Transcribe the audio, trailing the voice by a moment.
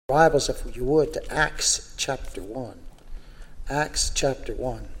Bibles, if you would, to Acts chapter 1. Acts chapter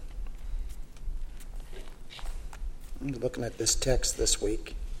 1. I'm looking at this text this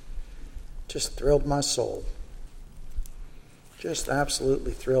week. Just thrilled my soul. Just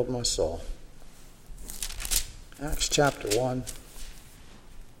absolutely thrilled my soul. Acts chapter 1.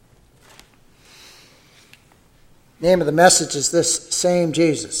 Name of the message is this: Same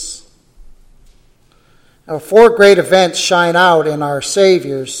Jesus. Now, four great events shine out in our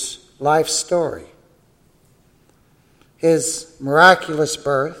Savior's life story. His miraculous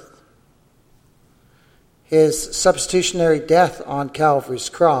birth, his substitutionary death on Calvary's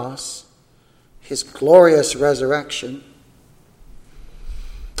cross, his glorious resurrection,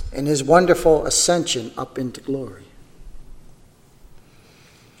 and his wonderful ascension up into glory.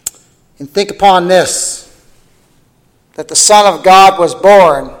 And think upon this, that the Son of God was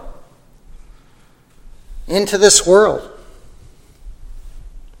born into this world,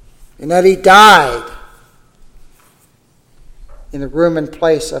 and that he died in the room and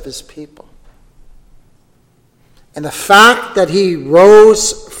place of his people. And the fact that he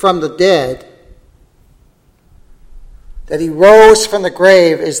rose from the dead, that he rose from the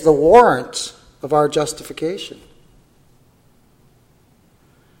grave, is the warrant of our justification.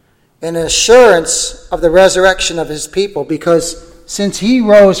 An assurance of the resurrection of his people, because since he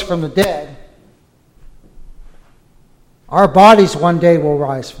rose from the dead, our bodies one day will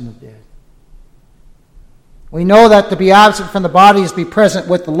rise from the dead. We know that to be absent from the body is to be present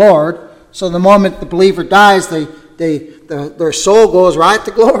with the Lord. So the moment the believer dies, their soul goes right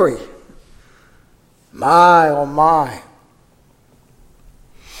to glory. My, oh my.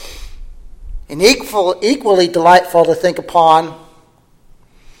 And equally delightful to think upon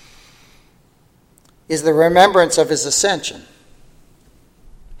is the remembrance of his ascension.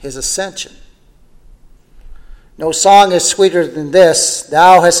 His ascension. No song is sweeter than this: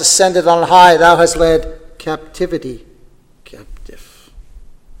 Thou hast ascended on high, thou hast led captivity captive.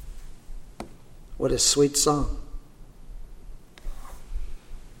 What a sweet song.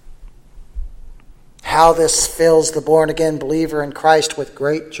 How this fills the born-again believer in Christ with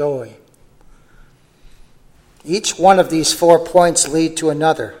great joy. Each one of these 4 points lead to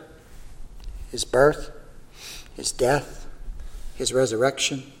another: his birth, his death, his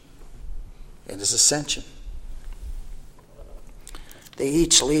resurrection, and his ascension. They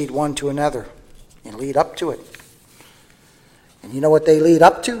each lead one to another and lead up to it. And you know what they lead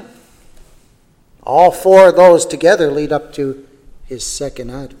up to? All 4 of those together lead up to his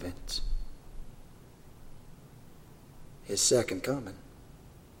second advent, his second coming.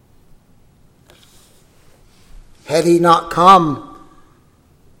 Had he not come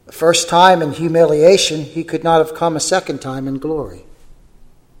the first time in humiliation, he could not have come a second time in glory.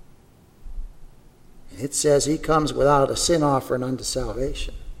 It says he comes without a sin offering unto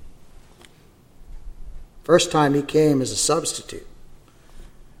salvation. First time he came as a substitute,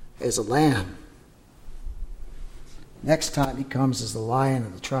 as a lamb. Next time he comes as the Lion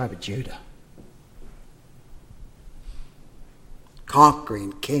of the tribe of Judah.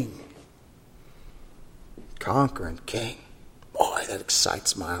 Conquering king. Conquering king. Boy, that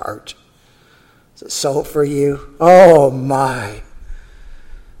excites my heart. Is it so for you? Oh my.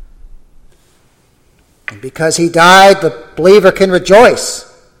 And because he died, the believer can rejoice.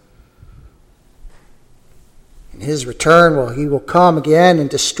 In his return, he will come again and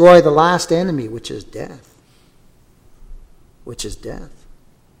destroy the last enemy, which is death. Which is death.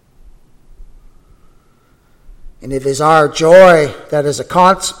 And it is our joy that as a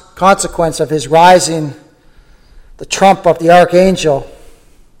consequence of his rising, the trump of the archangel,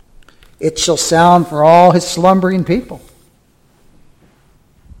 it shall sound for all his slumbering people.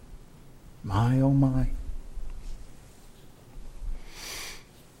 My, oh my.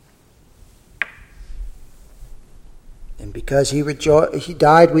 And because he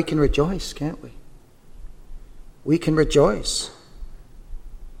died, we can rejoice, can't we? We can rejoice.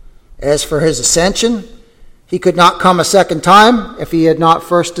 As for his ascension, he could not come a second time if he had not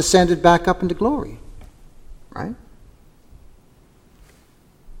first ascended back up into glory. Right?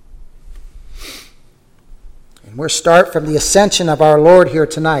 And we'll start from the ascension of our Lord here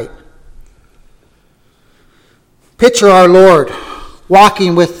tonight. Picture our Lord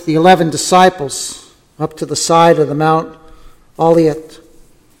walking with the 11 disciples up to the side of the Mount Olivet.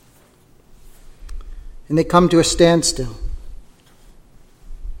 And they come to a standstill.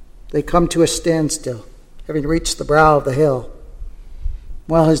 They come to a standstill, having reached the brow of the hill.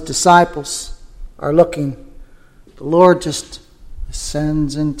 While his disciples are looking, the Lord just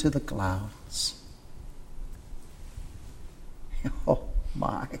ascends into the clouds. Oh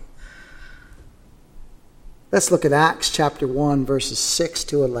my. Let's look at Acts chapter 1, verses 6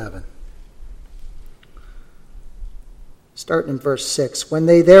 to 11. Starting in verse 6. When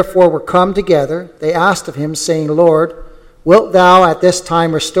they therefore were come together, they asked of him, saying, Lord, wilt thou at this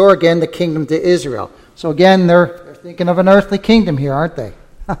time restore again the kingdom to Israel? So again, they're thinking of an earthly kingdom here, aren't they?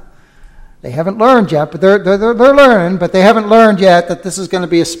 They haven't learned yet, but they're learning, but they haven't learned yet that this is going to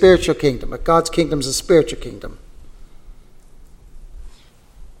be a spiritual kingdom, that God's kingdom is a spiritual kingdom.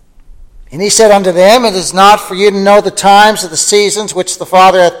 And he said unto them, It is not for you to know the times or the seasons which the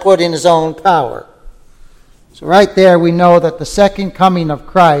Father hath put in his own power. So right there we know that the second coming of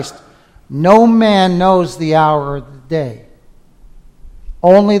Christ, no man knows the hour or the day.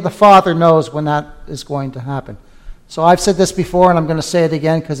 Only the Father knows when that is going to happen. So I've said this before, and I'm going to say it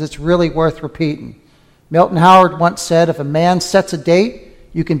again because it's really worth repeating. Milton Howard once said, if a man sets a date,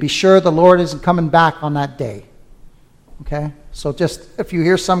 you can be sure the Lord isn't coming back on that day. Okay? So just if you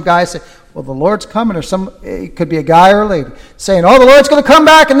hear some guy say, well, the Lord's coming, or it could be a guy or a lady, saying, oh, the Lord's going to come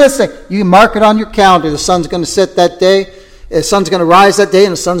back in this day. You can mark it on your calendar. The sun's going to set that day, the sun's going to rise that day,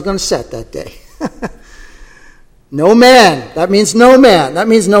 and the sun's going to set that day. No man. That means no man. That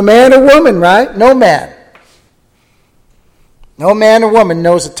means no man or woman, right? No man. No man or woman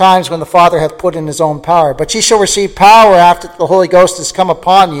knows the times when the Father hath put in his own power. But ye shall receive power after the Holy Ghost is come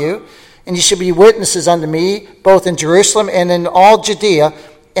upon you, and ye shall be witnesses unto me, both in Jerusalem and in all Judea,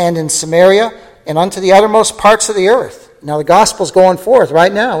 and in Samaria, and unto the uttermost parts of the earth. Now the gospel's going forth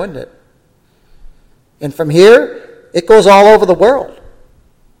right now, isn't it? And from here, it goes all over the world.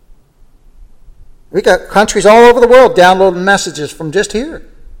 We got countries all over the world downloading messages from just here.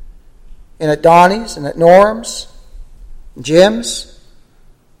 And at Donnie's, and at Norm's, and Jim's.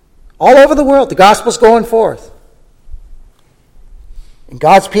 All over the world, the gospel's going forth. And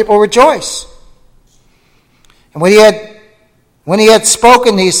God's people rejoice. And when he had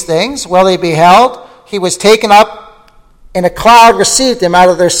spoken these things, well, they beheld, he was taken up, and a cloud received him out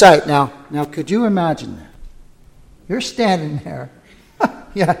of their sight. Now could you imagine that? You're standing there.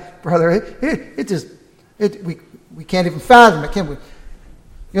 Yeah, brother, we can't even fathom it, can we?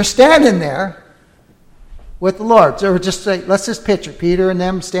 You're standing there with the Lord. So just say, let's just picture Peter and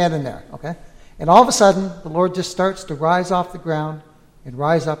them standing there, okay? And all of a sudden, the Lord just starts to rise off the ground and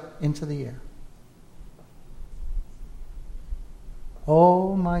rise up into the air.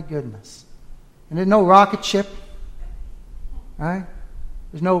 Oh my goodness. And there's no rocket ship, right?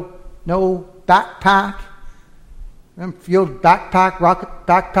 There's no backpack. Them field backpack, rocket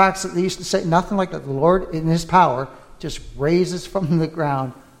backpacks that they used to say, nothing like that. The Lord, in his power, just raises from the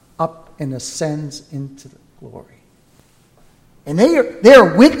ground up and ascends into the glory. And they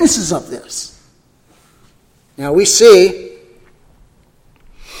are witnesses of this. Now we see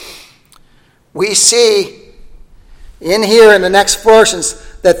in here in the next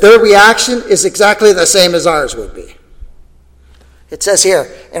portions that their reaction is exactly the same as ours would be. It says here,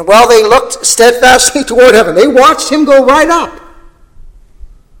 and while they looked steadfastly toward heaven, they watched him go right up.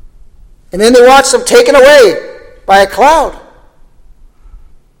 And then they watched him taken away by a cloud.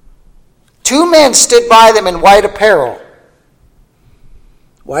 2 men stood by them in white apparel.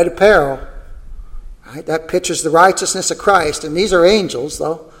 White apparel, right? That pictures the righteousness of Christ. And these are angels,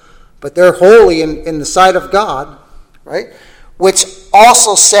 though, but they're holy in the sight of God, right? Which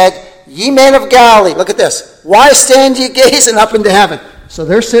also said, ye men of Galilee, look at this. Why stand ye gazing up into heaven? So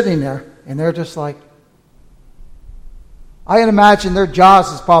they're sitting there, and they're just like, I can imagine their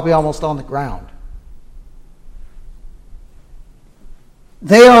jaws is probably almost on the ground.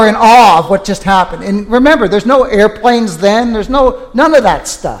 They are in awe of what just happened. And remember, there's no airplanes then. There's none of that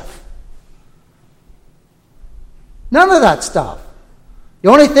stuff. None of that stuff. The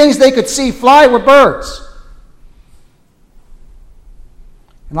only things they could see fly were birds.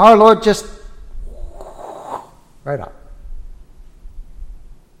 And our Lord just right up.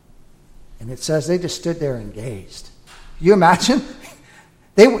 And it says they just stood there and gazed. Can you imagine?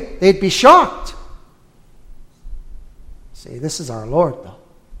 They'd be shocked. See, this is our Lord, though.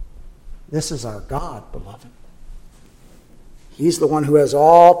 This is our God, beloved. He's the one who has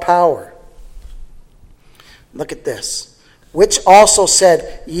all power. Look at this. Which also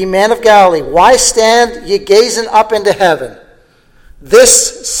said, ye men of Galilee, why stand ye gazing up into heaven?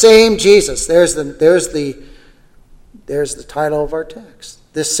 This same Jesus, there's the title of our text.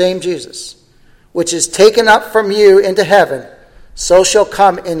 This same Jesus, which is taken up from you into heaven, so shall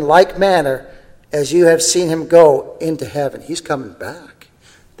come in like manner as you have seen him go into heaven. He's coming back.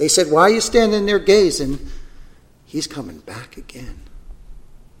 They said, why are you standing there gazing? He's coming back again.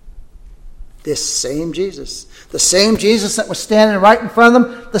 This same Jesus. The same Jesus that was standing right in front of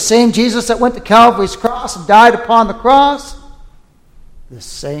them. The same Jesus that went to Calvary's cross and died upon the cross. The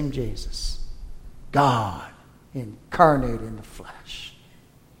same Jesus. God incarnate in the flesh.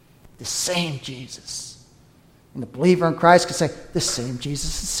 The same Jesus. And the believer in Christ can say, the same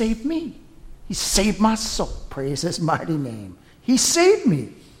Jesus has saved me. He saved my soul. Praise his mighty name. He saved me.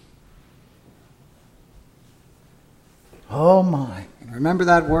 Oh my. And remember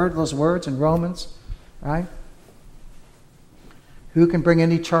that word, those words in Romans, right? Who can bring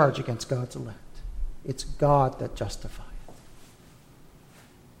any charge against God's elect? It's God that justifies.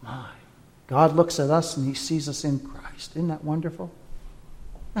 My. God looks at us and he sees us in Christ. Isn't that wonderful?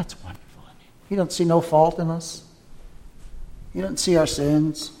 That's wonderful. He don't see no fault in us. He doesn't see our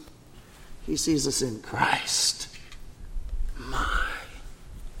sins. He sees us in Christ. My.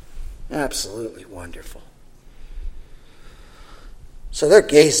 Absolutely wonderful. So they're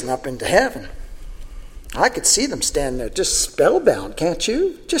gazing up into heaven. I could see them standing there just spellbound, can't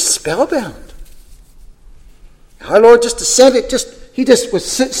you? Just spellbound. Our Lord just descended, he just was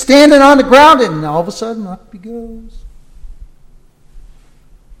standing on the ground, and all of a sudden up he goes.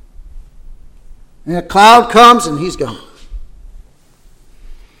 And a cloud comes and he's gone.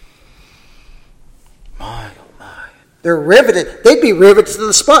 My, oh my. They're riveted. They'd be riveted to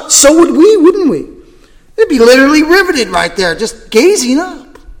the spot. So would we, wouldn't we? They'd be literally riveted right there, just gazing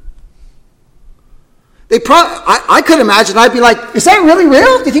up. I could imagine, I'd be like, is that really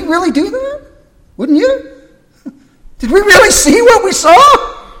real? Did he really do that? Wouldn't you? Did we really see what we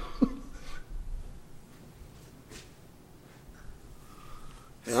saw?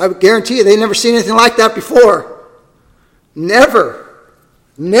 I would guarantee you they've never seen anything like that before. Never.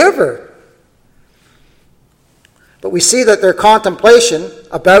 Never. But we see that their contemplation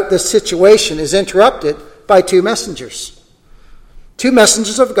about this situation is interrupted by two messengers. Two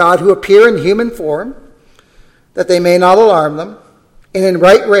messengers of God who appear in human form, that they may not alarm them, and in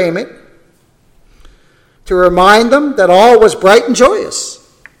right raiment, to remind them that all was bright and joyous.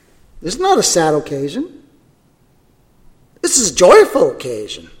 This is not a sad occasion. This is a joyful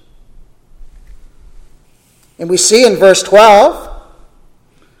occasion. And we see in verse 12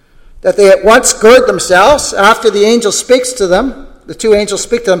 that they at once gird themselves after the angel speaks to them. The two angels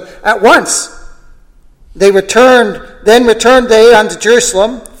speak to them at once. Then returned they unto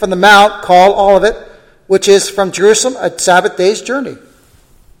Jerusalem from the mount called Olivet, which is from Jerusalem a Sabbath day's journey.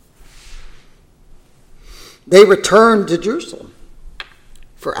 They returned to Jerusalem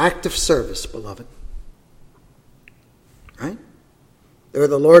for active service, beloved. Right? They're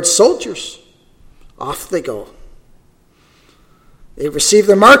the Lord's soldiers. Off they go. They've received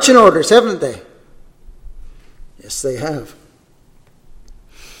their marching orders, haven't they? Yes, they have.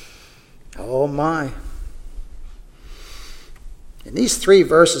 Oh my. In these three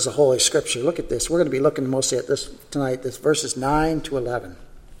verses of Holy Scripture, look at this. We're going to be looking mostly at this tonight, this verses 9 to 11.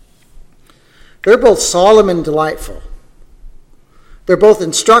 They're both solemn and delightful. They're both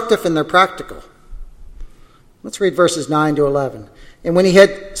instructive and they're practical. Let's read verses 9 to 11. And when he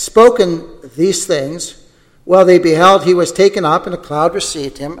had spoken these things, well, they beheld he was taken up, and a cloud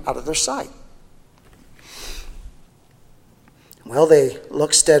received him out of their sight. Well, they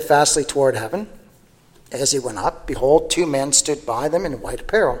looked steadfastly toward heaven. As he went up, behold, two men stood by them in white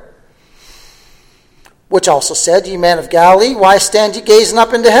apparel, which also said, Ye men of Galilee, why stand ye gazing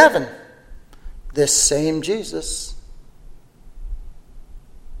up into heaven? This same Jesus,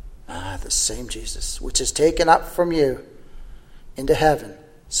 the same Jesus, which is taken up from you into heaven,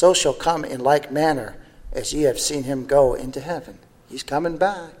 so shall come in like manner as ye have seen him go into heaven. He's coming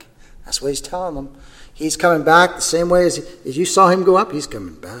back. That's what he's telling them. He's coming back the same way as you saw him go up, he's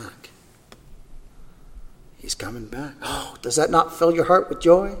coming back. He's coming back. Oh, does that not fill your heart with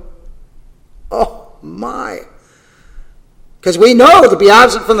joy? Oh, my. Because we know to be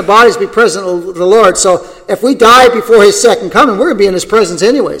absent from the body is to be present with the Lord. So if we die before his second coming, we're going to be in his presence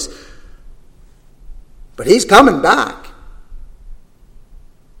anyways. But he's coming back.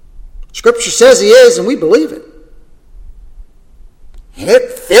 Scripture says he is, and we believe it. And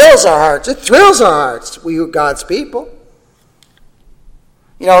it fills our hearts. It thrills our hearts, we are God's people.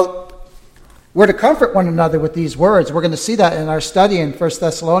 You know, we're to comfort one another with these words. We're going to see that in our study in 1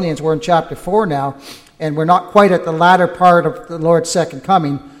 Thessalonians. We're in chapter 4 now, and we're not quite at the latter part of the Lord's second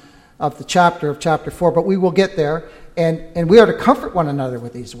coming of the chapter 4, but we will get there, and we are to comfort one another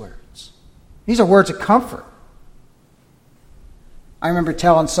with these words. These are words of comfort. I remember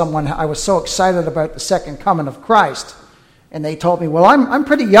telling someone I was so excited about the second coming of Christ, and they told me, well, I'm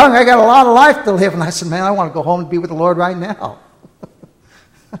pretty young. I got a lot of life to live. And I said, man, I want to go home and be with the Lord right now.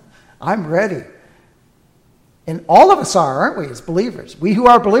 I'm ready. And all of us are, aren't we, as believers? We who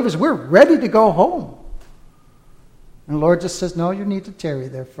are believers, we're ready to go home. And the Lord just says, no, you need to tarry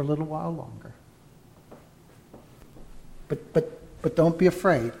there for a little while longer. But don't be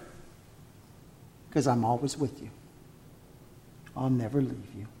afraid. because I'm always with you. I'll never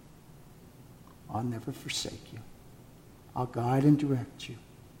leave you. I'll never forsake you. I'll guide and direct you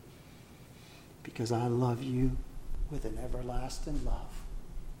because I love you with an everlasting love.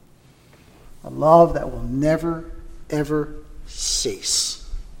 A love that will never, ever cease.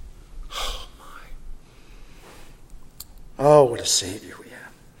 Oh, my. Oh, what a Savior we have.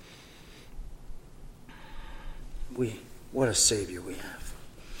 What a Savior we have.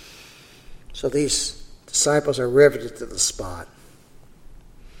 So these disciples are riveted to the spot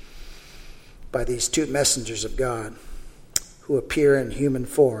by these two messengers of God who appear in human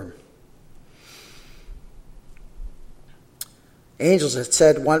form. Angels had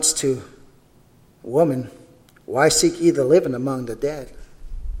said once to a woman, "Why seek ye the living among the dead?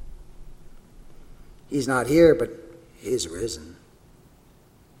 He's not here, but he is risen."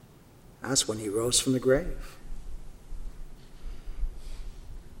 That's when he rose from the grave.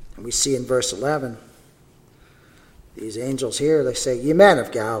 And we see in verse 11, these angels here, they say, "Ye men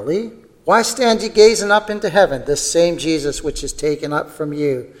of Galilee, why stand ye gazing up into heaven? This same Jesus which is taken up from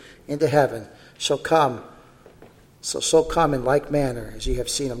you into heaven shall come in like manner as ye have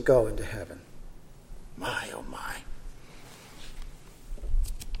seen him go into heaven." My, oh my.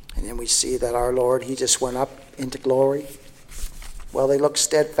 And then we see that our Lord, he just went up into glory. Well, they looked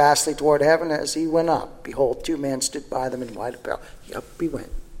steadfastly toward heaven as he went up. Behold, two men stood by them in white apparel. Up he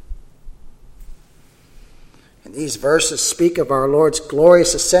went. And these verses speak of our Lord's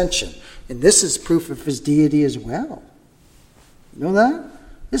glorious ascension. And this is proof of his deity as well. You know that?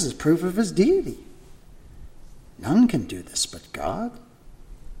 This is proof of his deity. None can do this but God.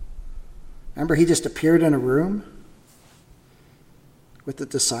 Remember, he just appeared in a room with the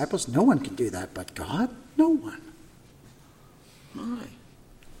disciples. No one can do that but God. No one. My.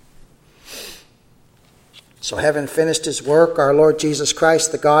 So having finished his work, our Lord Jesus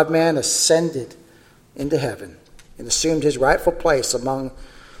Christ, the God-man, ascended into heaven and assumed his rightful place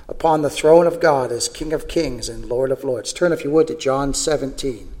upon the throne of God as King of Kings and Lord of Lords. Turn, if you would, to John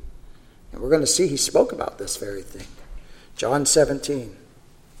 17. And we're going to see he spoke about this very thing. John 17.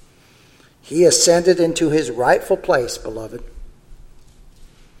 He ascended into his rightful place, beloved.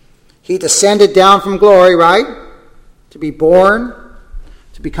 He descended down from glory, right? To be born,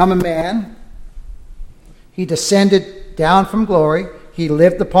 to become a man. He descended down from glory. He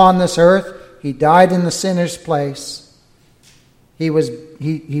lived upon this earth. He died in the sinner's place. He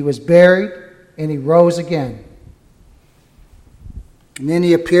was buried, and he rose again. And then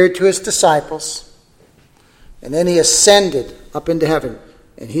he appeared to his disciples. And then he ascended up into heaven.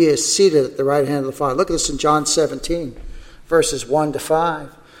 And he is seated at the right hand of the Father. Look at this in John 17, verses 1 to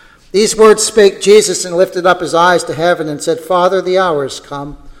 5. These words spake Jesus, and lifted up his eyes to heaven, and said, Father, the hour is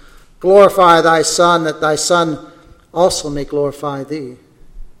come. Glorify thy Son, that thy Son also may glorify thee.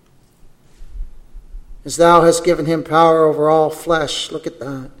 As thou hast given him power over all flesh. Look at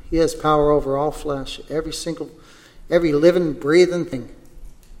that. He has power over all flesh. Every living, breathing thing.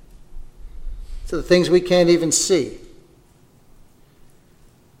 To the things we can't even see.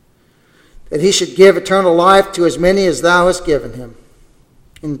 That he should give eternal life to as many as thou hast given him.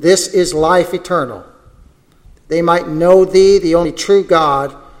 And this is life eternal. That they might know thee, the only true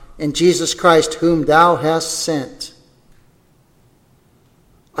God, and Jesus Christ, whom thou hast sent.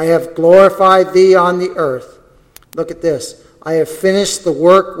 I have glorified thee on the earth. Look at this. I have finished the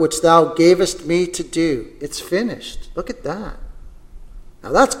work which thou gavest me to do. It's finished. Look at that.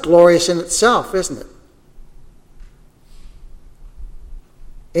 Now that's glorious in itself, isn't it?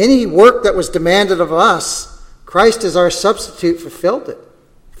 Any work that was demanded of us, Christ as our substitute fulfilled it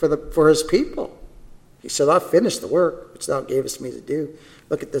for his people. He said, I've finished the work which thou gavest me to do.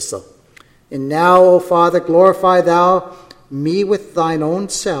 Look at this though. And now, O Father, glorify thou me with thine own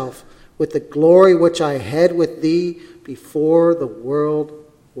self, with the glory which I had with thee before the world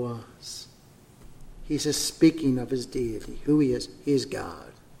was. He's just speaking of his deity, who he is. He is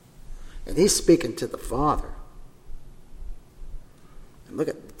God. And he's speaking to the Father. And look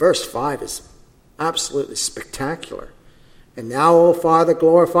at verse 5 is absolutely spectacular. And now, O Father,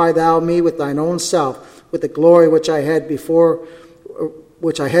 glorify thou me with thine own self, with the glory which I had with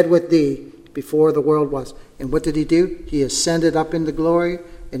thee before the world was. And what did he do? He ascended up into glory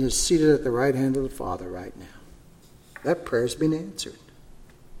and is seated at the right hand of the Father right now. That prayer's been answered.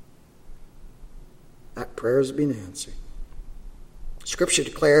 That prayer's been answered. Scripture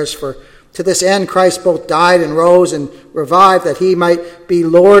declares, for to this end Christ both died and rose and revived, that he might be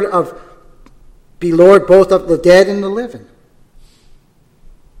Lord both of the dead and the living.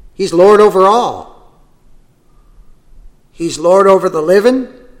 He's Lord over all. He's Lord over the living.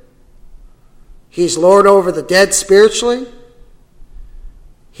 He's Lord over the dead spiritually.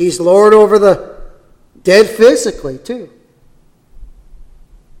 He's Lord over the Dead physically, too.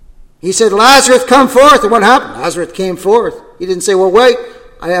 He said, Lazarus, come forth. And what happened? Lazarus came forth. He didn't say, well, wait,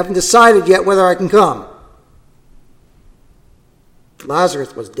 I haven't decided yet whether I can come.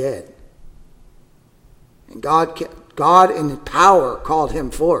 Lazarus was dead. And God in power called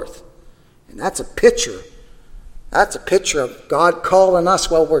him forth. And that's a picture. That's a picture of God calling us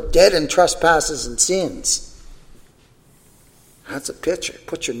while we're dead in trespasses and sins. That's a picture.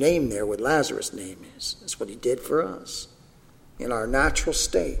 Put your name there where Lazarus' name is. That's what he did for us in our natural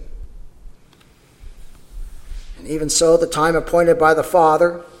state. And even so, the time appointed by the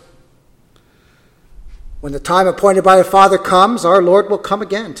Father, when the time appointed by the Father comes, our Lord will come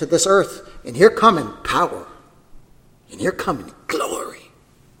again to this earth. And here come in power. And here come in glory.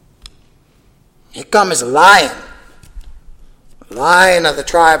 Here comes a lion. The Lion of the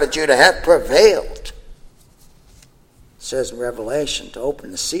tribe of Judah hath prevailed. It says in Revelation to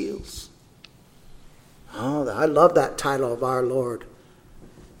open the seals. Oh, I love that title of our Lord.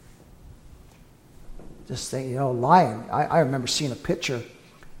 Just think, lion. I remember seeing a picture.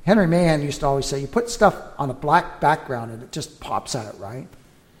 Henry Mahan used to always say, you put stuff on a black background and it just pops out, right?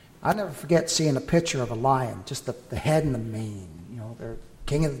 I never forget seeing a picture of a lion, just the head and the mane. They're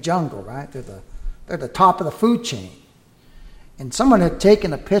king of the jungle, right? They're the top of the food chain. And someone had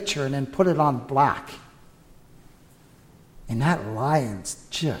taken a picture and then put it on black. And that lion's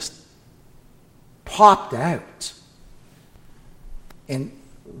just popped out and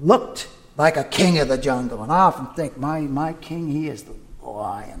looked like a king of the jungle. And I often think, my king, he is the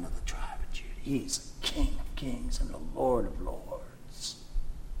Lion of the tribe of Judah. He's the King of kings and the Lord of lords.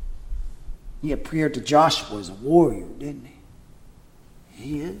 He appeared to Joshua as a warrior, didn't he?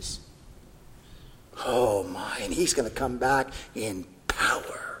 He is. Oh my, and he's going to come back in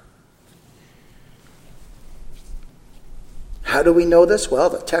power. How do we know this? Well,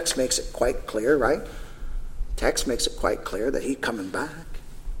 the text makes it quite clear, right? The text makes it quite clear that he's coming back.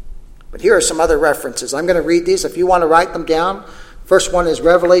 But here are some other references. I'm going to read these if you want to write them down. First one is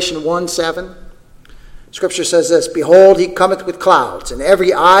Revelation 1:7. Scripture says this, Behold, he cometh with clouds, and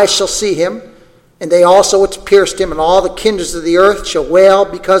every eye shall see him, and they also which pierced him, and all the kindreds of the earth shall wail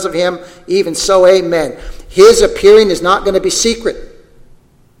because of him. Even so, amen. His appearing is not going to be secret.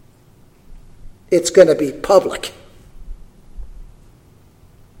 It's going to be public.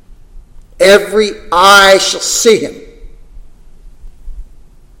 Every eye shall see him.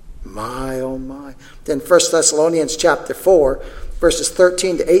 My, oh my. Then 1 Thessalonians chapter 4, verses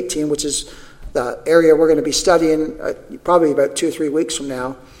 13 to 18, which is the area we're going to be studying probably about 2 or 3 weeks from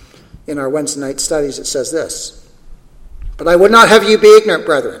now in our Wednesday night studies. It says this, But I would not have you be ignorant,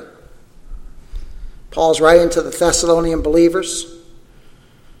 brethren. Paul's writing to the Thessalonian believers.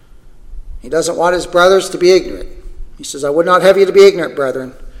 He doesn't want his brothers to be ignorant. He says, I would not have you to be ignorant,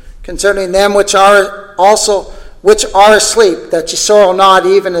 brethren, concerning them which are asleep, that ye sorrow not,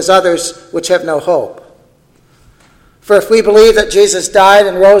 even as others which have no hope. For if we believe that Jesus died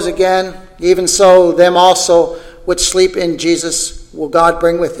and rose again, even so them also which sleep in Jesus will God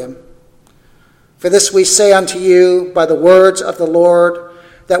bring with him. For this we say unto you by the words of the Lord,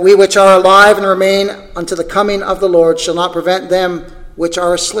 that we which are alive and remain unto the coming of the Lord shall not prevent them which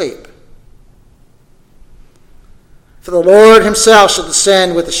are asleep. For the Lord himself shall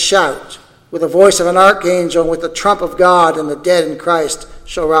descend with a shout, with the voice of an archangel, and with the trump of God, and the dead in Christ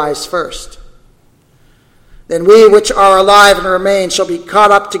shall rise first. Then we which are alive and remain shall be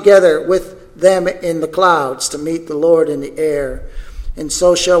caught up together with them in the clouds to meet the Lord in the air. And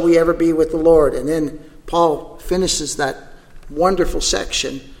so shall we ever be with the Lord. And then Paul finishes that wonderful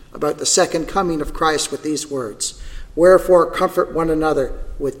section about the second coming of Christ with these words. Wherefore comfort one another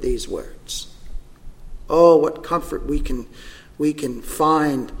with these words. Oh, what comfort we can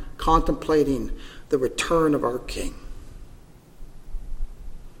find contemplating the return of our King.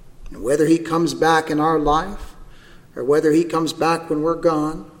 And whether he comes back in our life or whether he comes back when we're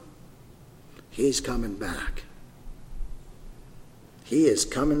gone, he's coming back. He is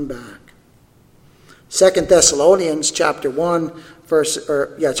coming back. 2 Thessalonians chapter 1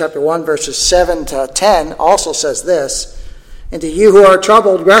 verses 7 to 10 also says this, And to you who are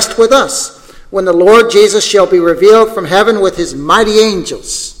troubled, rest with us, when the Lord Jesus shall be revealed from heaven with his mighty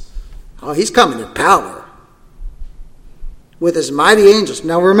angels. Oh, he's coming in power. With his mighty angels.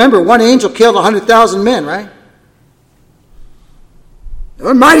 Now remember, one angel killed 100,000 men, right?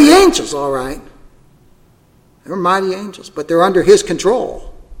 They're mighty angels, all right. They're mighty angels, but they're under his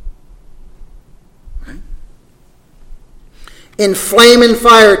control. Right? In flame and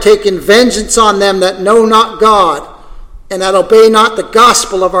fire, taking vengeance on them that know not God, and that obey not the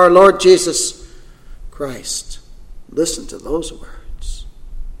gospel of our Lord Jesus Christ. Listen to those words.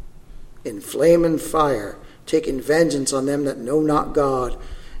 in flaming fire, taking vengeance on them that know not God,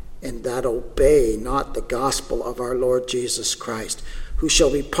 and that obey not the gospel of our Lord Jesus Christ, who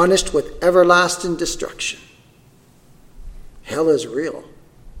shall be punished with everlasting destruction. Hell is real.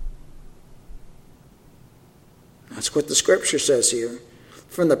 That's what the scripture says here.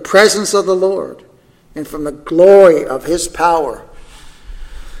 From the presence of the Lord and from the glory of his power,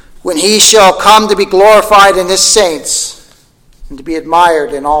 when he shall come to be glorified in his saints and to be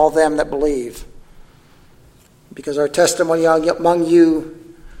admired in all them that believe. Because our testimony among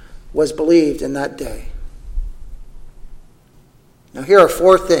you was believed in that day. Now here are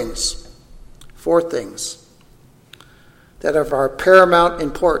four things that are of our paramount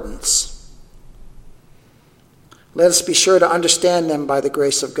importance. Let us be sure to understand them by the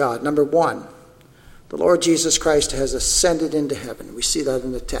grace of God. Number one, the Lord Jesus Christ has ascended into heaven. We see that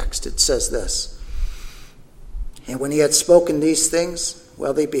in the text. It says this. And when he had spoken these things,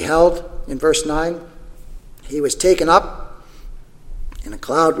 well, they beheld, in verse 9, he was taken up, and a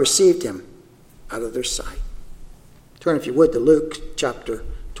cloud received him out of their sight. Turn, if you would, to Luke chapter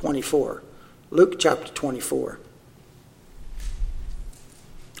 24. Luke chapter 24.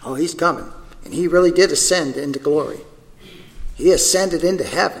 Oh, he's coming. And he really did ascend into glory. He ascended into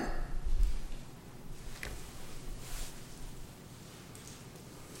heaven.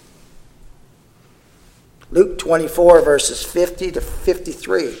 Luke 24, verses 50 to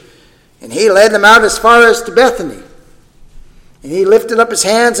 53. And he led them out as far as to Bethany. And he lifted up his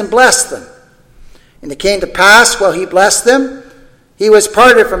hands and blessed them. And it came to pass, while he blessed them, he was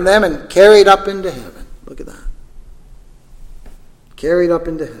parted from them and carried up into heaven. Look at that. Carried up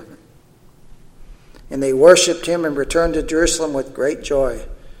into heaven. And they worshipped him and returned to Jerusalem with great joy,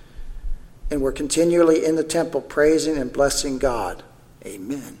 and were continually in the temple praising and blessing God.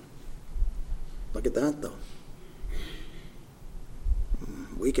 Amen. Look at that, though.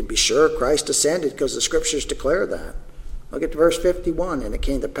 We can be sure Christ ascended because the scriptures declare that. Look at verse 51. And it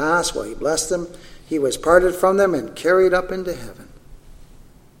came to pass, while he blessed them, he was parted from them and carried up into heaven.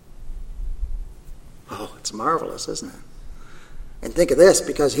 Oh, it's marvelous, isn't it? And think of this,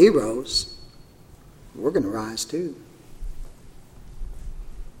 because he rose, we're going to rise too.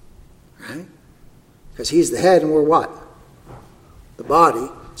 Right? Because he's the head and we're what? The body.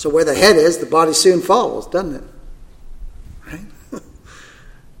 So where the head is, the body soon follows, doesn't it? Right?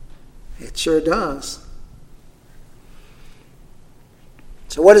 It sure does.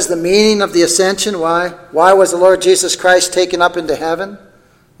 So what is the meaning of the ascension? Why was the Lord Jesus Christ taken up into heaven?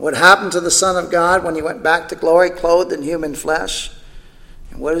 What happened to the Son of God when he went back to glory, clothed in human flesh?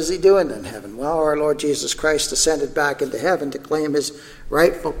 And what is he doing in heaven? Well, our Lord Jesus Christ ascended back into heaven to claim his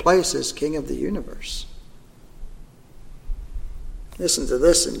rightful place as King of the universe. Listen to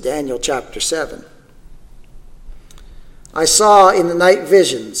this in Daniel chapter 7. I saw in the night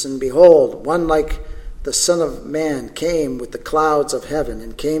visions, and behold, one like the Son of Man came with the clouds of heaven,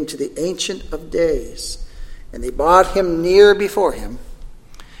 and came to the Ancient of Days. And they brought him near before him,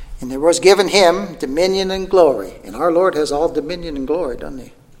 and there was given him dominion and glory. And our Lord has all dominion and glory, doesn't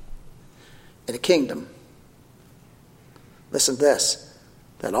he? And a kingdom. Listen to this.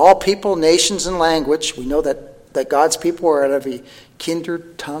 That all people, nations, and language, we know that God's people are out of every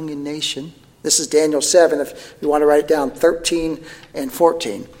kindred, tongue, and nation. This is Daniel 7, if you want to write it down, 13 and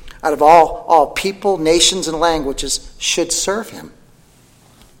 14. Out of all people, nations, and languages should serve him.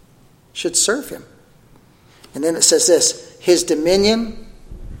 Should serve him. And then it says this, his dominion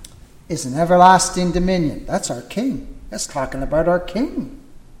is an everlasting dominion. That's our king. That's talking about our king.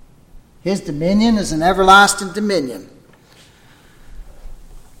 His dominion is an everlasting dominion,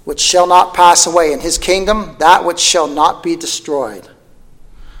 which shall not pass away. In his kingdom, that which shall not be destroyed.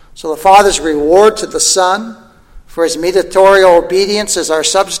 So the Father's reward to the Son for his mediatorial obedience as our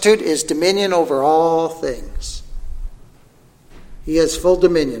substitute is dominion over all things. He has full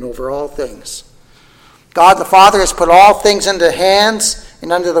dominion over all things. God the Father has put all things into hands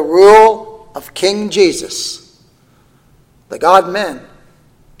and under the rule of King Jesus, the God-man,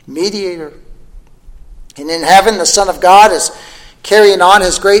 mediator. And in heaven, the Son of God is carrying on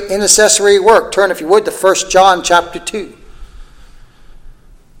his great intercessory work. Turn, if you would, to 1 John chapter 2.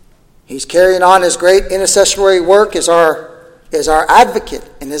 He's carrying on his great intercessory work as our advocate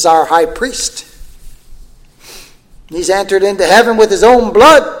and as our high priest. He's entered into heaven with his own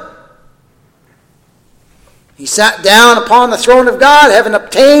blood. He sat down upon the throne of God, having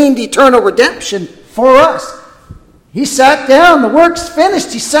obtained eternal redemption for us. He sat down. The work's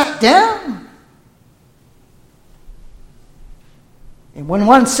finished. He sat down. And when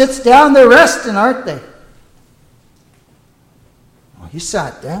one sits down, they're resting, aren't they? Well, he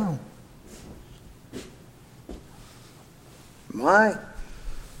sat down. My.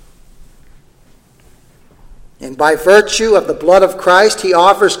 And by virtue of the blood of Christ, he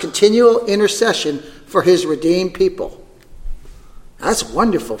offers continual intercession for his redeemed people. That's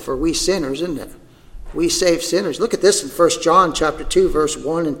wonderful for we sinners, isn't it? We saved sinners. Look at this in 1 John chapter 2, verse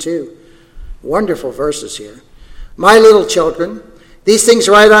 1 and 2. Wonderful verses here. My little children, these things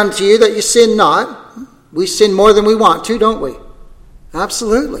write unto you that you sin not. We sin more than we want to, don't we?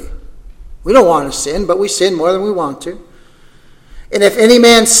 Absolutely. We don't want to sin, but we sin more than we want to. And if any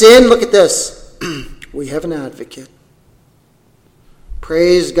man sin, look at this. We have an advocate.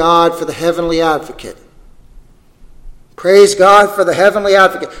 Praise God for the heavenly advocate. Praise God for the heavenly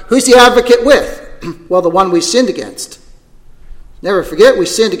advocate. Who's the advocate with? Well, the one we sinned against. Never forget, we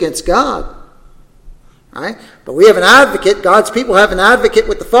sinned against God. Right? But we have an advocate. God's people have an advocate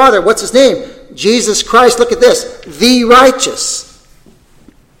with the Father. What's his name? Jesus Christ. Look at this. The righteous.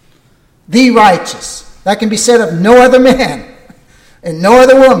 The righteous. That can be said of no other man and no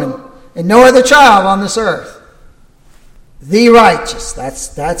other woman and no other child on this earth. The righteous.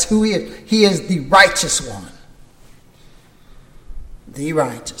 That's who he is. He is the righteous one. The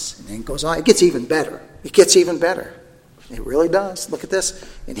righteous. And then it goes on. It gets even better. It gets even better. It really does. Look at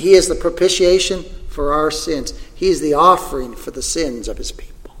this. And he is the propitiation for our sins. He is the offering for the sins of his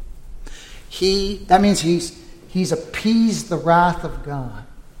people. That means he's appeased the wrath of God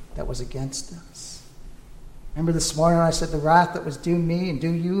that was against us. Remember this morning I said the wrath that was due me and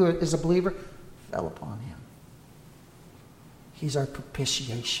due you as a believer fell upon him. He's our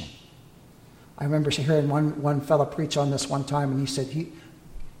propitiation. I remember hearing one fellow preach on this one time, and he said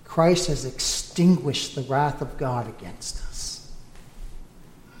Christ has extinguished the wrath of God against us.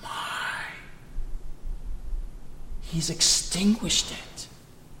 My. He's extinguished it.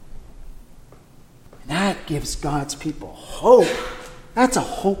 And that gives God's people hope. That's a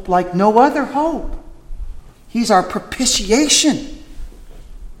hope like no other hope. He's our propitiation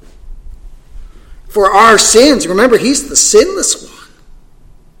for our sins. Remember, he's the sinless one.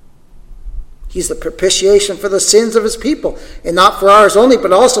 He's the propitiation for the sins of his people. And not for ours only,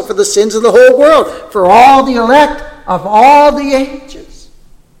 but also for the sins of the whole world. For all the elect of all the ages.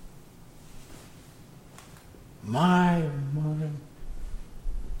 My.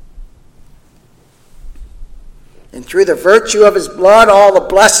 And through the virtue of his blood, all the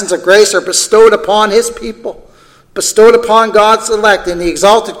blessings of grace are bestowed upon his people. Bestowed upon God's elect. And the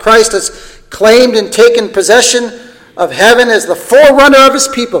exalted Christ has claimed and taken possession of heaven as the forerunner of his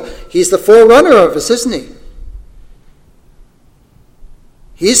people. He's the forerunner of us, isn't he?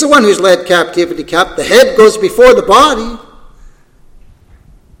 He's the one who's led captivity captive. The head goes before the body.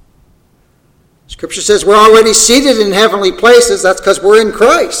 Scripture says we're already seated in heavenly places. That's because we're in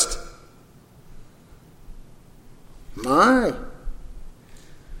Christ. My.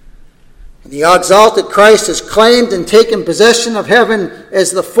 And the exalted Christ has claimed and taken possession of heaven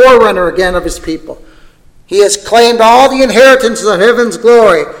as the forerunner again of his people. He has claimed all the inheritance of heaven's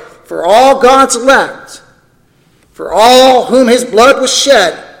glory for all God's elect, for all whom his blood was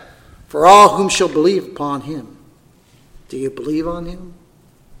shed, for all whom shall believe upon him. Do you believe on him?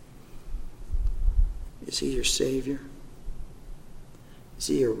 Is he your Savior? Is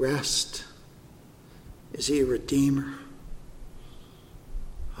he your rest? Is he your Redeemer?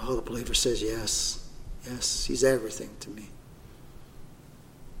 Oh, the believer says yes. Yes, he's everything to me.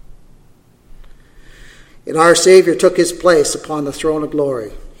 And our Savior took his place upon the throne of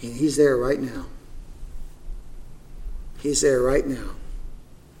glory. He's there right now. He's there right now.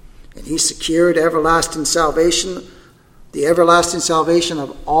 And he secured everlasting salvation, the everlasting salvation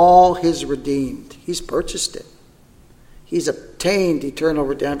of all his redeemed. He's purchased it. He's obtained eternal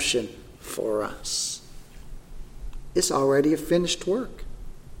redemption for us. It's already a finished work.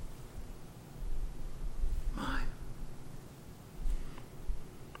 My.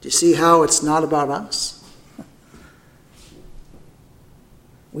 Do you see how it's not about us?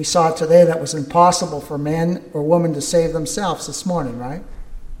 We saw today that it was impossible for man or woman to save themselves this morning, right?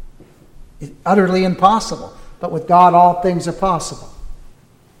 It's utterly impossible. But with God, all things are possible.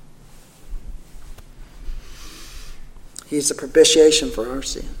 He's the propitiation for our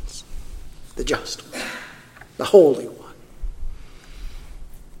sins. The just one. The holy one.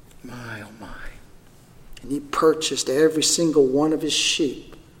 My, oh my. And he purchased every single one of his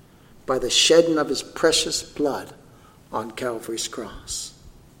sheep by the shedding of his precious blood on Calvary's cross.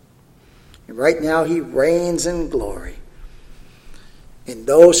 And right now he reigns in glory. And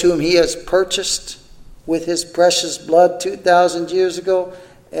those whom he has purchased with his precious blood 2,000 years ago,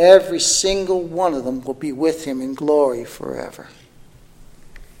 every single one of them will be with him in glory forever.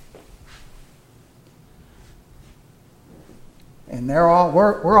 And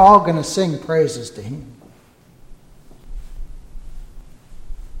we're all going to sing praises to him.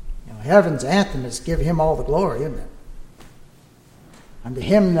 You know, heaven's anthem is give him all the glory, isn't it? Unto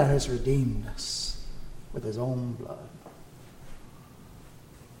him that has redeemed us with his own blood.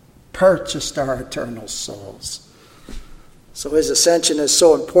 Purchased our eternal souls. So his ascension is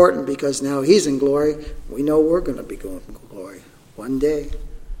so important because now he's in glory. We know we're going to be going in glory. One day.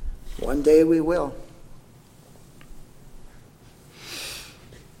 One day we will.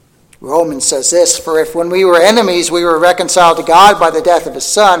 Romans says this, for if when we were enemies we were reconciled to God by the death of his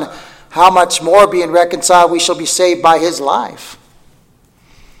Son, how much more being reconciled we shall be saved by his life.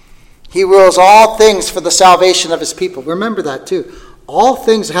 He rules all things for the salvation of his people. Remember that too. All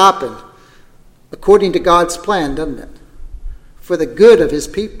things happen according to God's plan, doesn't it? For the good of his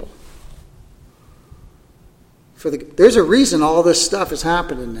people. There's a reason all this stuff is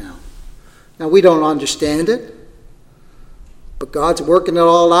happening now. Now we don't understand it. But God's working it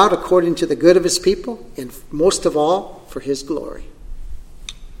all out according to the good of his people, and most of all, for his glory.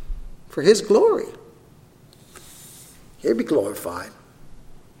 For his glory. He'll be glorified.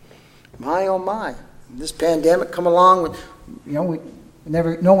 My, oh my. This pandemic come along, no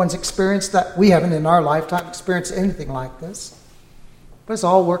one's experienced that. We haven't in our lifetime experienced anything like this. But it's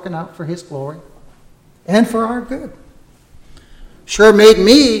all working out for his glory and for our good. Sure made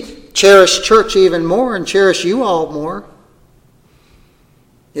me cherish church even more and cherish you all more.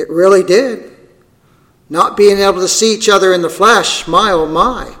 It really did. Not being able to see each other in the flesh, my oh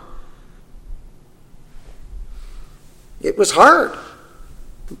my. It was hard.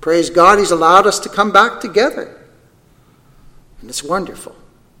 And praise God, he's allowed us to come back together. And it's wonderful.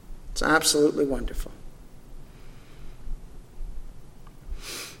 It's absolutely wonderful.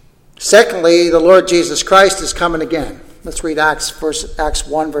 Secondly, the Lord Jesus Christ is coming again. Let's read Acts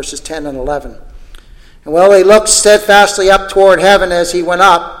 1, verses 10 and 11. And while they looked steadfastly up toward heaven as he went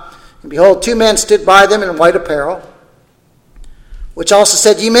up, and behold, 2 men stood by them in white apparel, which also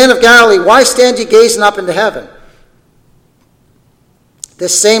said, Ye men of Galilee, why stand ye gazing up into heaven?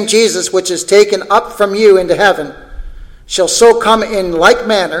 This same Jesus, which is taken up from you into heaven, shall so come in like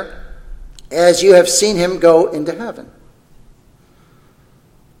manner as you have seen him go into heaven.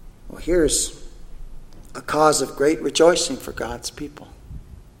 Well, here's a cause of great rejoicing for God's people.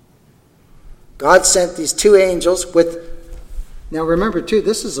 God sent these 2 angels with... Now remember too,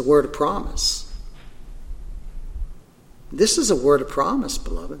 this is a word of promise. This is a word of promise,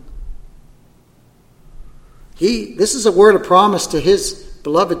 beloved. This is a word of promise to his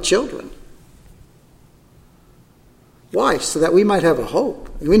beloved children. Why? So that we might have a hope.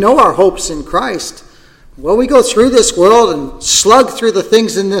 And we know our hope's in Christ. When we go through this world and slug through the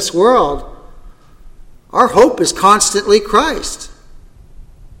things in this world, our hope is constantly Christ.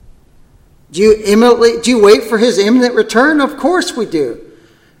 Do you wait for his imminent return? Of course we do.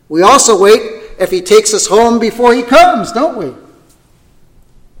 We also wait if he takes us home before he comes, don't we?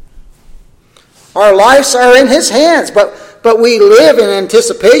 Our lives are in his hands, but we live in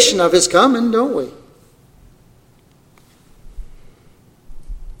anticipation of his coming, don't we?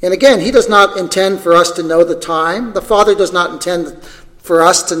 And again, he does not intend for us to know the time. The Father does not intend for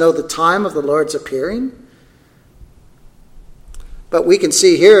us to know the time of the Lord's appearing. But we can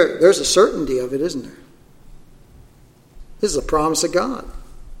see here, there's a certainty of it, isn't there? This is a promise of God.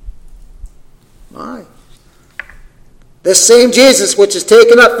 My. This same Jesus, which is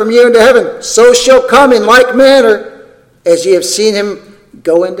taken up from you into heaven, so shall come in like manner as ye have seen him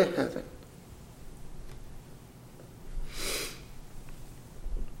go into heaven.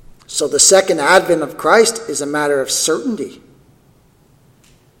 So the second advent of Christ is a matter of certainty.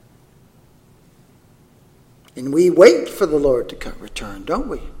 And we wait for the Lord to return, don't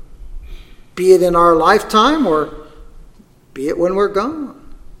we? Be it in our lifetime or be it when we're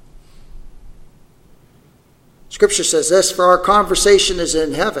gone. Scripture says this, for our conversation is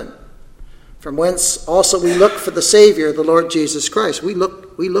in heaven, from whence also we look for the Savior, the Lord Jesus Christ. We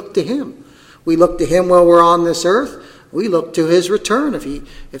look to him. We look to him while we're on this earth. We look to his return.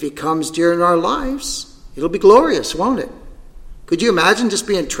 If he comes during our lives, it'll be glorious, won't it? Could you imagine just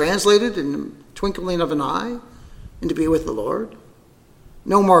being translated in the twinkling of an eye and to be with the Lord?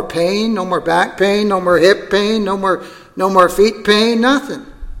 No more pain, no more back pain, no more hip pain, no more feet pain, nothing.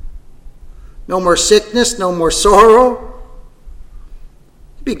 No more sickness, no more sorrow.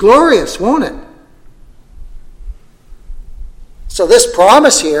 It'd be glorious, won't it? So this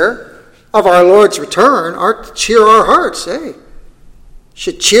promise here of our Lord's return are to cheer our hearts,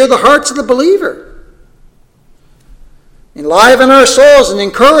 should cheer the hearts of the believer. Enliven our souls and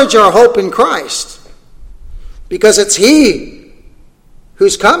encourage our hope in Christ. Because it's he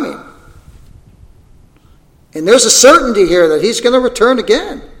who's coming. And there's a certainty here that he's going to return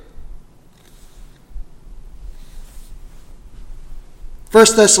again.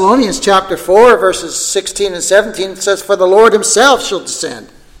 1 Thessalonians chapter 4, verses 16 and 17 says, "For the Lord himself shall descend."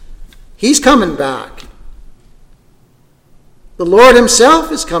 He's coming back. The Lord himself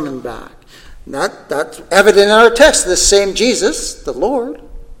is coming back. That's evident in our text. This same Jesus, the Lord,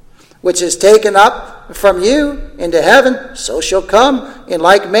 which is taken up from you into heaven, so shall come in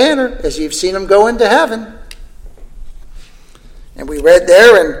like manner as you've seen him go into heaven. And we read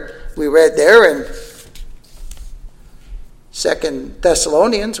there in 2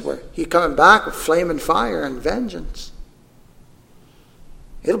 Thessalonians where he's coming back with flame and fire and vengeance.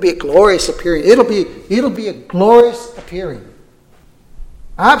 It'll be a glorious appearing. It'll be a glorious appearing.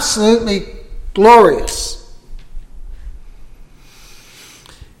 Absolutely glorious.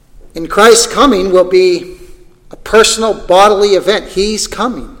 And Christ's coming will be a personal bodily event. He's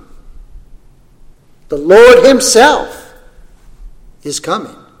coming. The Lord himself is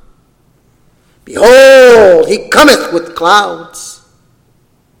coming. Behold, he cometh with clouds.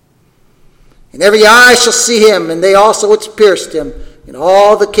 And every eye shall see him, and they also which pierced him. And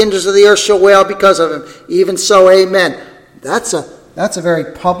all the kindreds of the earth shall wail because of him. Even so, amen. That's a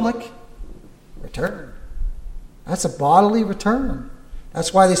very public return. That's a bodily return.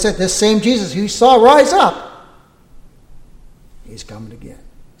 That's why they said this same Jesus who you saw rise up, he's coming again.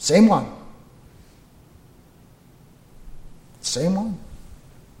 Same one. Same one.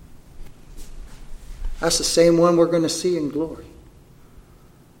 That's the same one we're going to see in glory.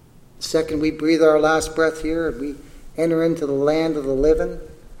 The second we breathe our last breath here and we enter into the land of the living,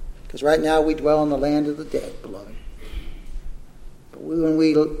 because right now we dwell in the land of the dead, beloved. But when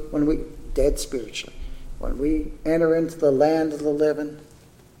we dead spiritually, when we enter into the land of the living,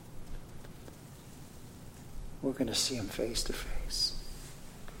 we're going to see him face to face.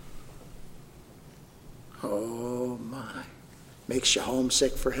 Oh my. Makes you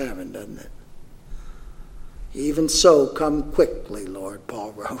homesick for heaven, doesn't it? Even so, come quickly, Lord,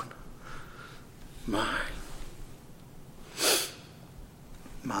 Paul wrote. My,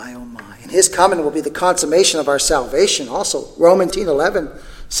 oh my. And his coming will be the consummation of our salvation. Also, Romans 11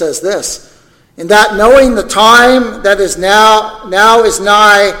 says this, "In that knowing the time that is now is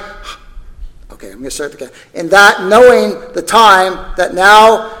nigh." Okay, I'm going to start again. "In that knowing the time that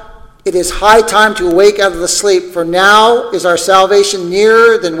now it is high time to awake out of the sleep, for now is our salvation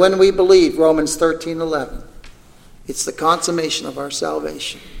nearer than when we believed." Romans 13:11. It's the consummation of our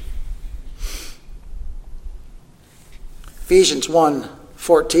salvation. Ephesians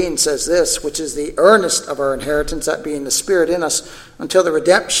 1:14 says this, "Which is the earnest of our inheritance, that being the Spirit in us, until the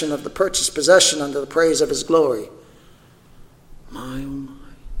redemption of the purchased possession unto the praise of his glory." My, oh my,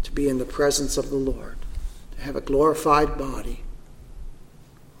 to be in the presence of the Lord, to have a glorified body.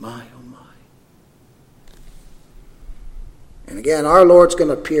 My, oh my. And again, our Lord's going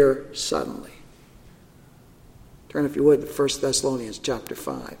to appear suddenly. Turn, if you would, to 1 Thessalonians chapter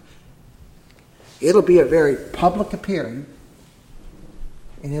 5. It'll be a very public appearing,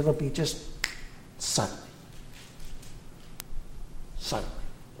 and it'll be just suddenly. Suddenly.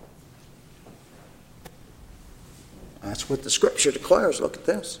 That's what the Scripture declares. Look at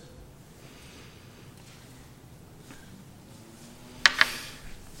this.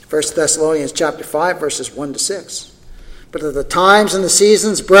 1 Thessalonians chapter 5, verses 1 to 6. "But of the times and the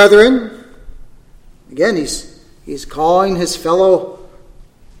seasons, brethren," again, he's calling his fellow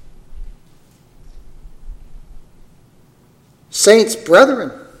saints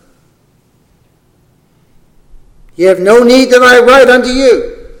brethren. "Ye have no need that I write unto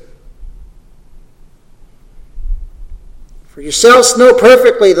you. For yourselves know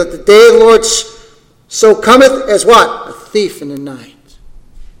perfectly that the day of the Lord so cometh as" what? "A thief in the night."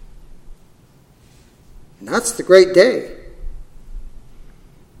 And that's the great day.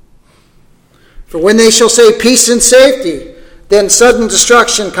 "For when they shall say peace and safety, then sudden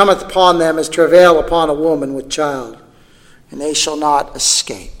destruction cometh upon them as travail upon a woman with child. And they shall not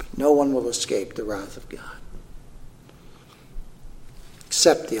escape." No one will escape the wrath of God,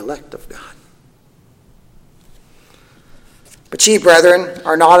 except the elect of God. "But ye, brethren,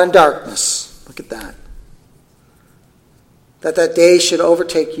 are not in darkness." Look at that. "That day should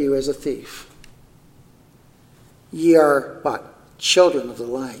overtake you as a thief. Ye are" what? "Children of the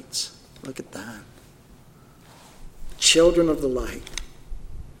lights." Look at that. Children of the light.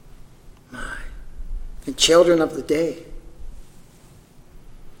 My. And children of the day.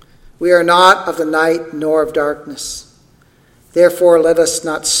 "We are not of the night nor of darkness. Therefore let us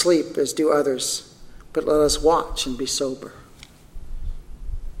not sleep as do others, but let us watch and be sober."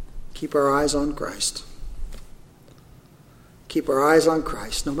 Keep our eyes on Christ. Keep our eyes on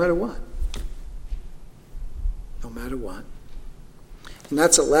Christ no matter what. No matter what. And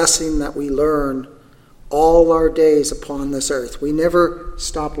that's a lesson that we learn all our days upon this earth. We never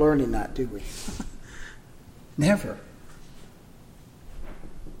stop learning that, do we? Never.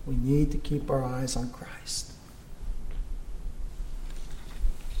 We need to keep our eyes on Christ.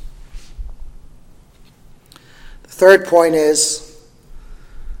 The third point is,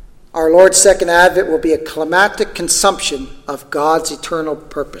 our Lord's second advent will be a climactic consumption of God's eternal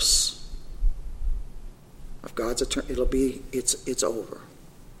purpose. Of God's it's over.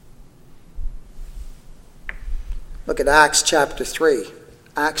 Look at Acts chapter 3.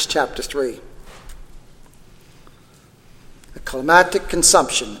 Acts chapter 3. A climactic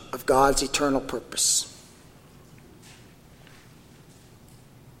consumption of God's eternal purpose.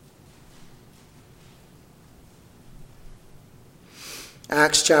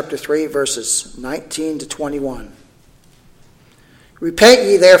 Acts chapter 3, verses 19 to 21. Repent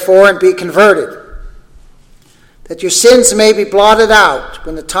ye therefore and be converted, that your sins may be blotted out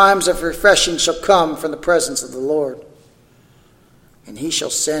when the times of refreshing shall come from the presence of the Lord. And he shall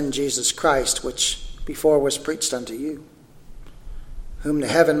send Jesus Christ, which before was preached unto you, whom the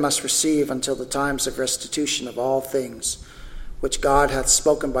heaven must receive until the times of restitution of all things, which God hath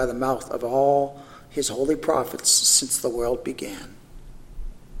spoken by the mouth of all his holy prophets since the world began.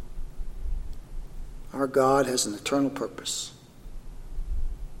 Our God has an eternal purpose.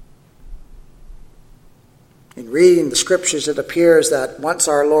 In reading the scriptures, it appears that once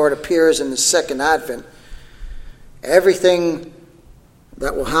our Lord appears in the second advent, everything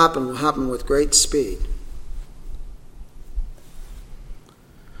that will happen with great speed.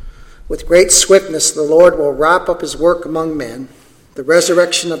 With great swiftness, the Lord will wrap up his work among men, the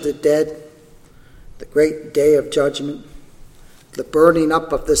resurrection of the dead, the great day of judgment, the burning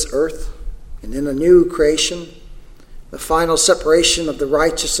up of this earth, and in a new creation, the final separation of the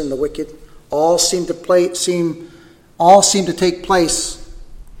righteous and the wicked, all seem to take place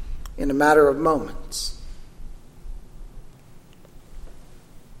in a matter of moments.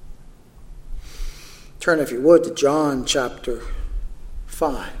 Turn, if you would, to John chapter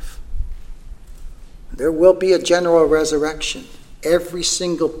 5. There will be a general resurrection. Every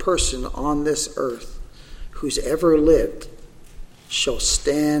single person on this earth who's ever lived shall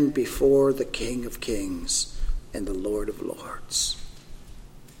stand before the King of Kings and the Lord of Lords.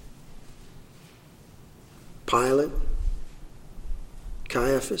 Pilate,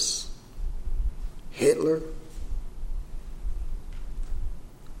 Caiaphas, Hitler,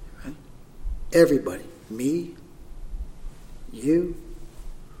 right? Everybody, me, you,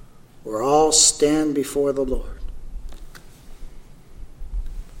 we'll all stand before the Lord.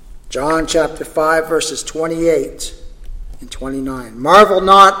 John chapter 5, verses 28 and 29. Marvel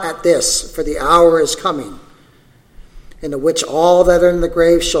not at this, for the hour is coming, in the which all that are in the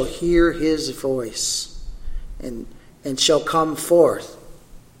grave shall hear his voice, and shall come forth.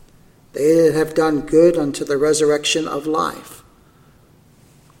 They that have done good unto the resurrection of life.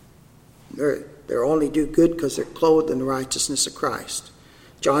 They're only do good because they're clothed in the righteousness of Christ.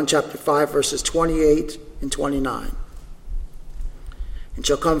 John chapter 5, verses 28 and 29. And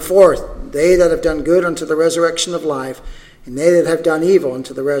shall come forth they that have done good unto the resurrection of life, and they that have done evil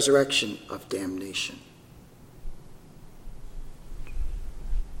unto the resurrection of damnation.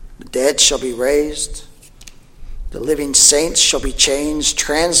 The dead shall be raised. The living saints shall be changed,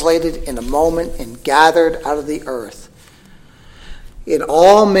 translated in a moment, and gathered out of the earth. And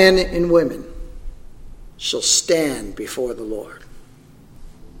all men and women shall stand before the Lord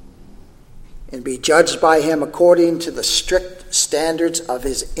and be judged by him according to the strict standards of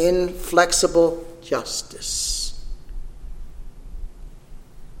his inflexible justice.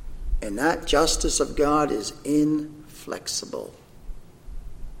 And that justice of God is inflexible.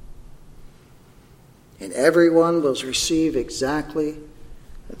 And everyone will receive exactly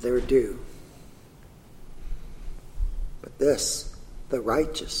their due. But this, the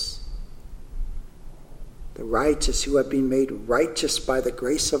righteous who have been made righteous by the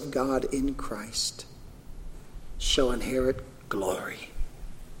grace of God in Christ, shall inherit glory.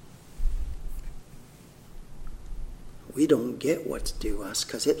 We don't get what's due us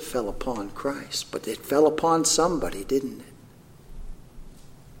because it fell upon Christ, but it fell upon somebody, didn't it?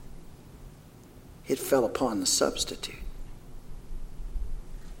 It fell upon the substitute.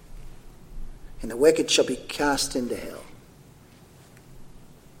 And the wicked shall be cast into hell.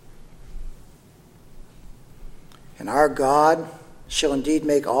 And our God shall indeed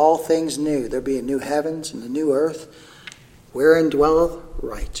make all things new. There be a new heavens and a new earth, wherein dwelleth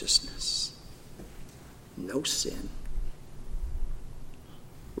righteousness. No sin.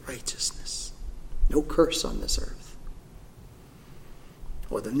 Righteousness. No curse on this earth.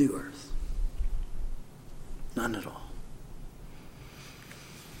 Or the new earth. None at all.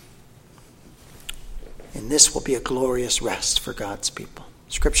 And this will be a glorious rest for God's people.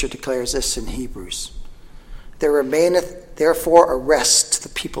 Scripture declares this in Hebrews. There remaineth therefore a rest to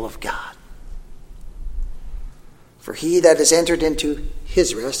the people of God. For he that is entered into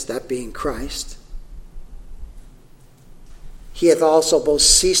his rest, that being Christ, he hath also both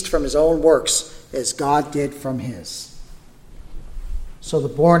ceased from his own works, as God did from his. So the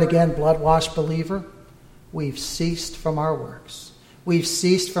born-again, blood-washed believer, we've ceased from our works. We've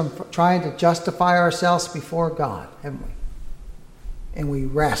ceased from trying to justify ourselves before God, haven't we? And we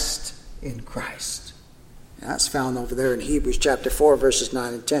rest in Christ. And that's found over there in Hebrews chapter 4, verses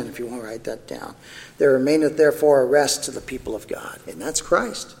 9 and 10, if you want to write that down. There remaineth therefore a rest to the people of God. And that's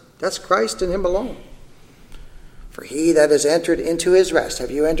Christ. That's Christ and him alone. For he that is entered into his rest. Have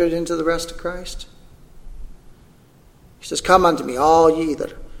you entered into the rest of Christ? He says, come unto me, all ye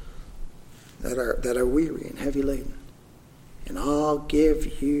that are weary and heavy laden, and I'll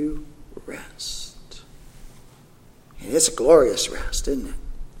give you rest. And it's a glorious rest, isn't it?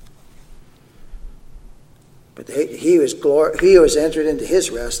 But he was entered into his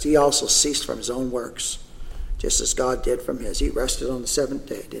rest. He also ceased from his own works, just as God did from his. He rested on the seventh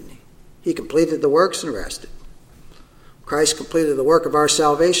day, didn't he? He completed the works and rested. Christ completed the work of our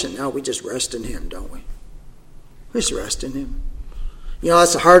salvation. Now we just rest in him, don't we? We just rest in him. You know,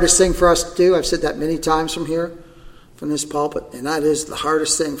 that's the hardest thing for us to do. I've said that many times from here, from this pulpit, and that is the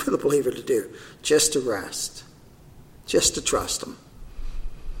hardest thing for the believer to do, just to rest, just to trust him,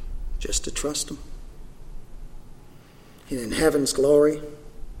 just to trust him. And in heaven's glory,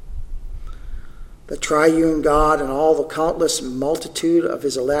 the triune God and all the countless multitude of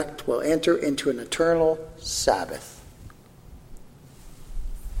his elect will enter into an eternal Sabbath.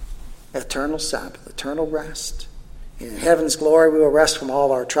 Eternal Sabbath, eternal rest. In heaven's glory, we will rest from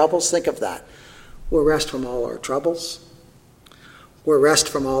all our troubles. Think of that. We'll rest from all our troubles. We'll rest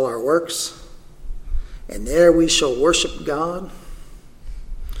from all our works. And there we shall worship God.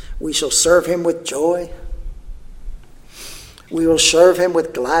 We shall serve him with joy. We will serve him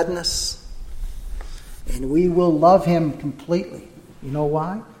with gladness. And we will love him completely. You know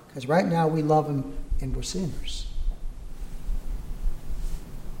why? Because right now we love him and we're sinners.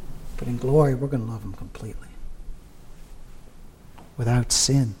 But in glory, we're going to love him completely. Without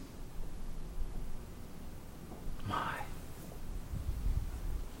sin. My.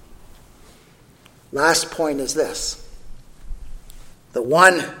 Last point is this. The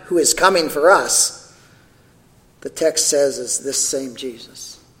one who is coming for us, the text says, is this same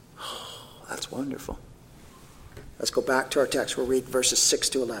Jesus. Oh, that's wonderful. Let's go back to our text. We'll read verses 6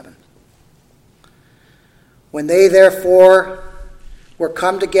 to 11. When they therefore were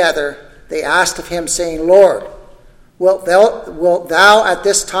come together, they asked of him, saying, Lord, wilt thou at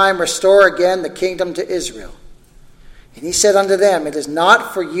this time restore again the kingdom to Israel? And he said unto them, It is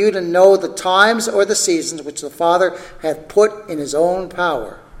not for you to know the times or the seasons which the Father hath put in his own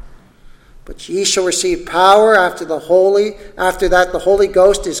power. But ye shall receive power after that the Holy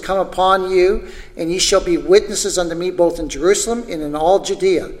Ghost is come upon you, and ye shall be witnesses unto me both in Jerusalem and in all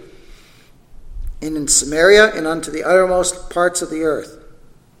Judea, and in Samaria, and unto the uttermost parts of the earth.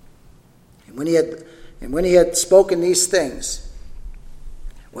 And when he had spoken these things,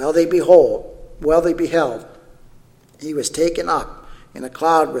 while they beheld, he was taken up, and a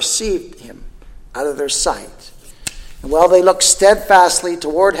cloud received him out of their sight. And while they looked steadfastly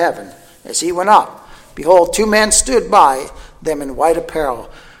toward heaven, as he went up, behold, two men stood by them in white apparel,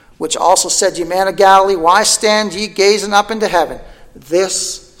 which also said, Ye men of Galilee, why stand ye gazing up into heaven?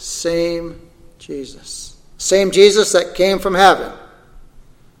 This same Jesus that came from heaven,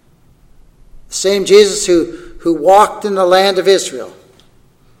 the same Jesus who walked in the land of Israel,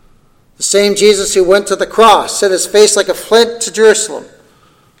 the same Jesus who went to the cross, set his face like a flint to Jerusalem,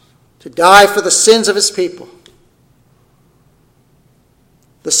 to die for the sins of his people.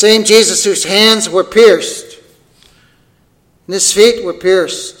 The same Jesus whose hands were pierced, and his feet were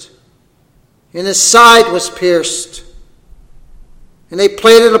pierced, and his side was pierced, and they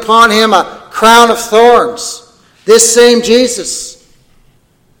planted upon him a crown of thorns. This same Jesus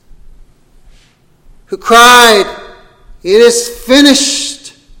who cried, It is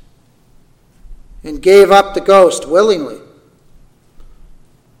finished, and gave up the ghost willingly,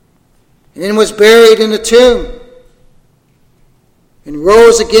 and then was buried in a tomb, and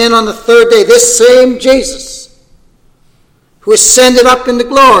rose again on the third day. This same Jesus who ascended up into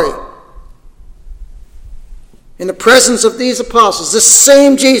glory in the presence of these apostles, this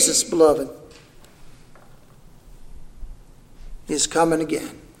same Jesus, beloved, is coming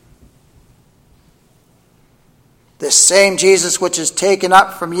again. This same Jesus which is taken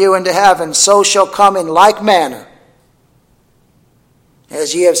up from you into heaven, so shall come in like manner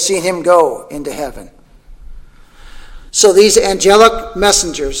as ye have seen him go into heaven. So these angelic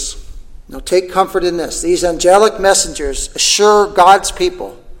messengers, now take comfort in this, these angelic messengers assure God's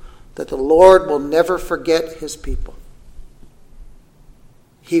people that the Lord will never forget his people.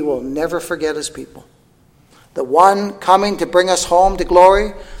 He will never forget his people. The one coming to bring us home to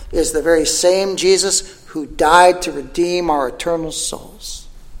glory is the very same Jesus who died to redeem our eternal souls.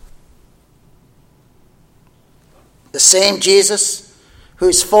 The same Jesus who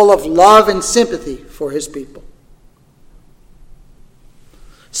is full of love and sympathy for his people.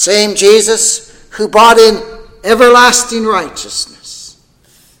 Same Jesus who brought in everlasting righteousness.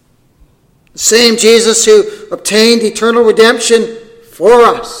 The same Jesus who obtained eternal redemption for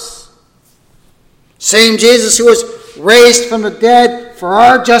us. Same Jesus who was raised from the dead for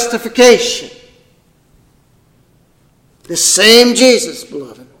our justification. The same Jesus,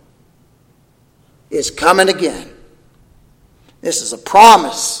 beloved, is coming again. This is a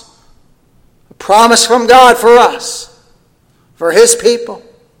promise from God for us, for his people.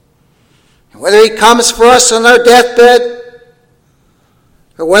 And whether he comes for us on our deathbed,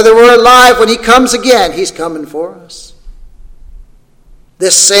 or whether we're alive when he comes again, he's coming for us.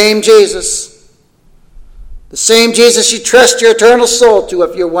 This same Jesus, the same Jesus you trust your eternal soul to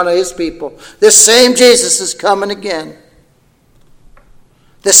if you're one of his people, this same Jesus is coming again.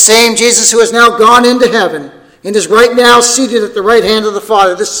 The same Jesus who has now gone into heaven and is right now seated at the right hand of the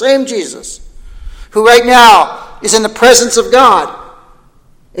Father. The same Jesus who right now is in the presence of God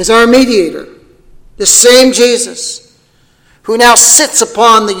is our mediator. The same Jesus who now sits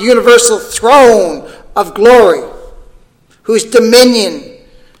upon the universal throne of glory, whose dominion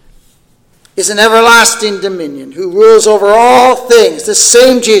is an everlasting dominion, who rules over all things. The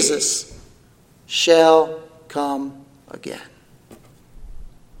same Jesus shall come again.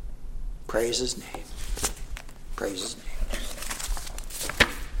 Praise his name. Praise his name.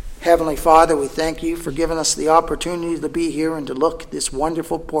 Heavenly Father, we thank you for giving us the opportunity to be here and to look at this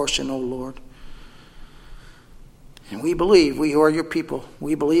wonderful portion, O Lord. And we believe, we who are your people,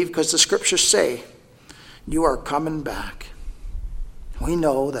 we believe because the scriptures say you are coming back. We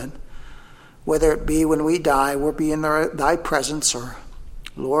know that whether it be when we die, we'll be in thy presence, or,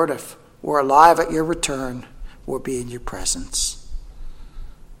 Lord, if we're alive at your return, we'll be in your presence.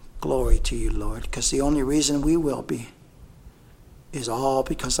 Glory to you, Lord, because the only reason we will be is all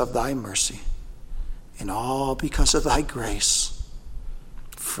because of thy mercy and all because of thy grace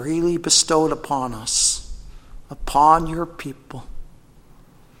freely bestowed upon us, upon your people,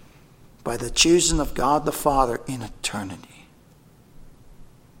 by the choosing of God the Father in eternity.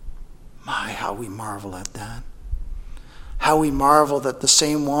 My, how we marvel at that. How we marvel that the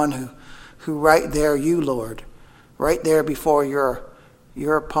same one who right there, you, Lord, right there before your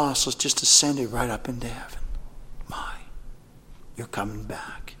apostles just ascended right up into heaven. My, you're coming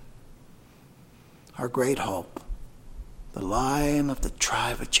back. Our great hope, the Lion of the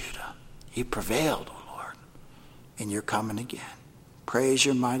tribe of Judah. He prevailed, O Lord, and you're coming again. Praise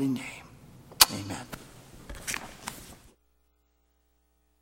your mighty name. Amen.